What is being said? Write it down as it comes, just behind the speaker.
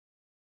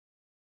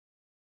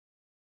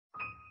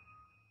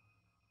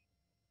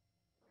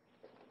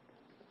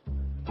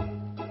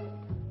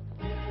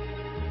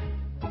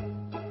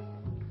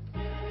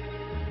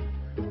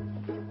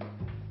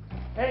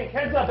Hank,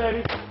 heads up,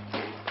 baby.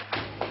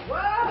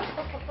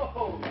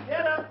 Whoa!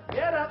 Get up,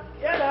 get up,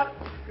 get up.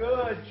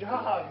 Good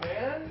job,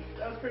 man.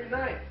 That was pretty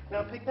nice.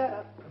 Now pick that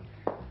up.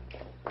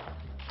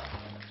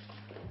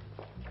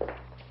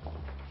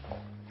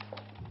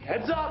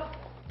 Heads up.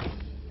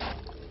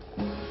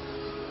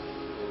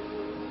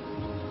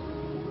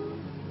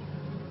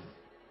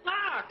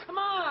 Ah, come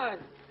on!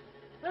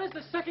 That is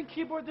the second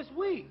keyboard this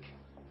week.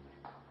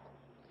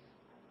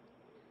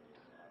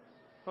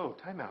 Oh,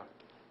 time out.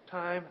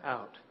 Time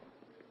out.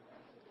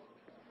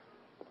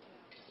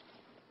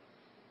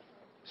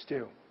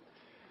 Stu,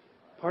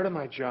 part of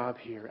my job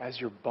here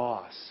as your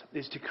boss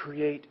is to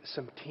create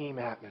some team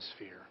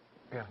atmosphere.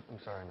 Yeah, I'm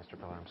sorry, Mr.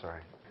 Piller, I'm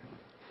sorry.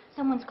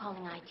 Someone's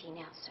calling IT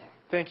now, sir.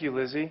 Thank you,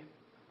 Lizzie.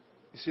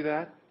 You see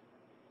that?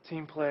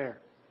 Team player.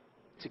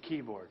 It's a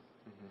keyboard.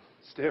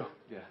 Stu?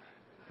 Yeah.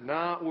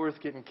 Not worth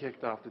getting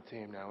kicked off the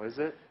team now, is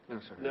it? No,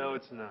 sir. No,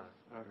 it's not.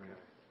 Okay.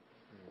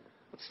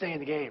 Let's stay in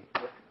the game.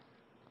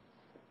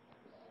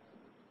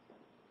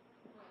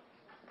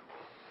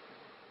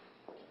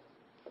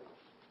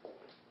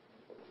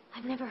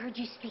 I've never heard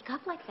you speak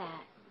up like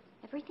that.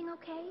 Everything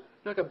okay?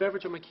 Knock a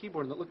beverage on my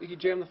keyboard and it looked like you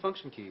jammed the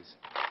function keys.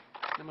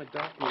 Now my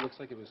document looks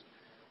like it was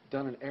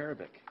done in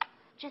Arabic.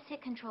 Just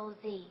hit Control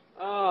Z.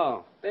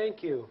 Oh,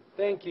 thank you.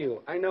 Thank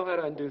you. I know how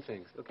to undo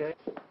things, okay?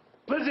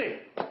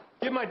 Lizzie,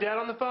 get my dad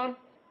on the phone.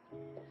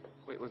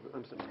 Wait,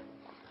 I'm sorry.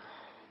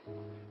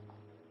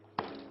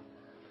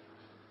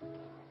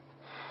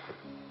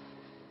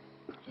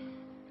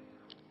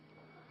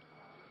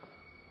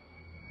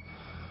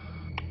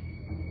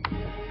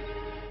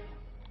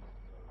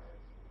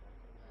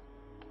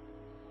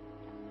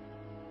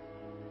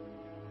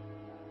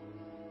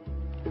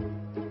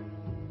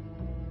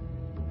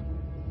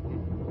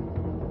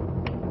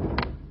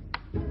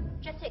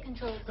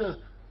 Control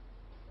Z.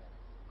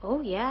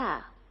 Oh,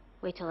 yeah.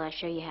 Wait till I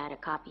show you how to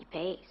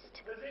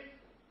copy-paste. Lizzie,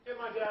 get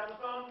my dad on the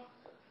phone.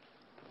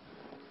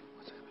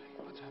 What's happening?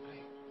 What's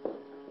happening?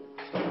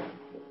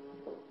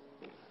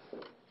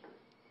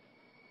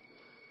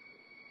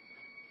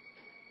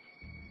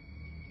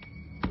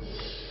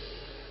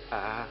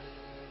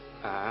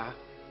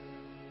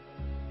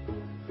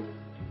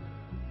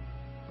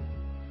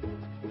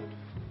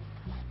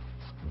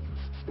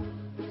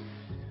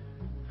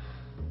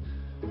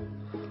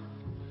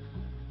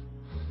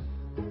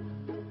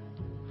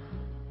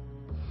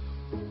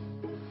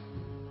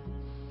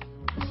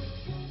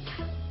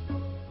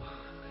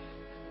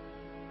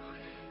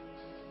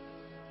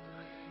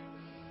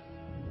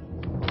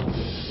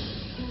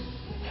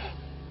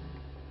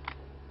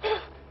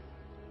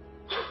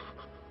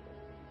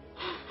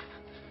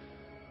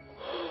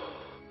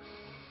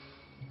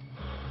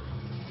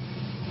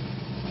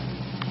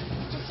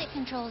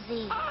 Control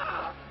Z.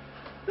 Ah,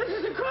 this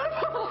is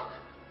incredible!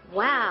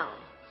 Wow.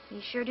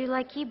 You sure do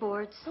like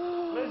keyboards.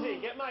 Lizzie,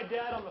 get my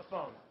dad on the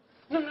phone.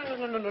 No.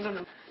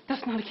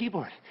 That's not a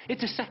keyboard.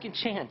 It's a second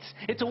chance.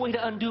 It's a way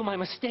to undo my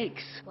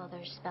mistakes. Well,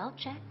 there's spell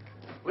check.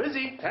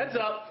 Lizzie, heads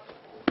up.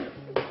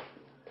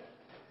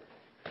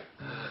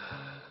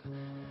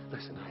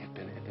 Listen, I have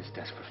been at this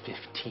desk for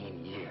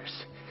 15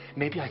 years.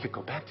 Maybe I could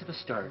go back to the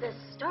start. The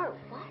start?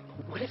 What?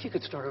 What if you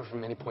could start over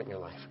from any point in your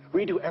life?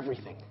 Redo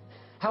everything.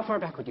 How far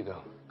back would you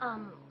go?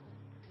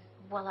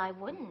 Well, I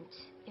wouldn't.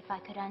 If I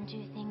could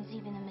undo things,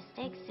 even the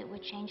mistakes, it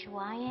would change who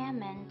I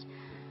am, and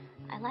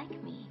I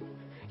like me.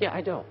 Yeah, I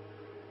don't.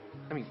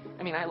 I mean,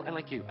 I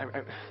like you.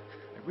 I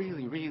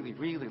really, really,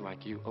 really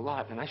like you a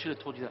lot, and I should have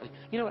told you that.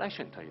 You know what? I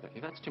shouldn't tell you that.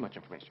 That's too much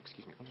information.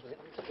 Excuse me.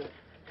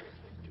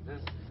 Do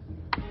this.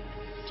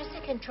 Just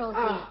hit Control Z.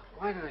 Ah,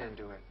 why did I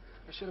undo it?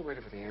 I should have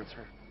waited for the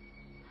answer.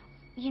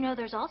 You know,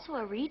 there's also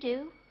a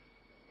redo.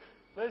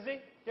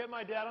 Lizzie, get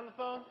my dad on the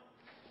phone.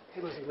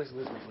 Hey, listen.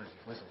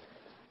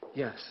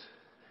 Yes,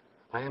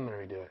 I am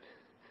going to redo it.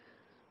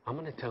 I'm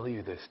going to tell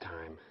you this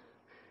time,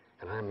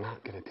 and I'm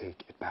not going to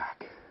take it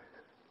back.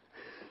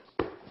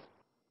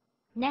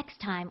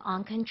 Next time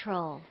on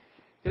Control.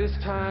 It is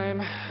time,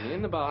 me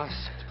and the boss,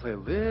 to play a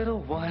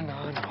little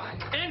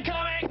one-on-one.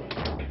 Incoming!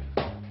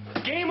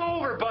 Game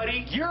over,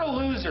 buddy. You're a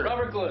loser.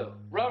 Rubber glue.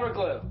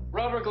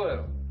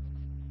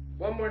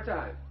 One more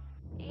time.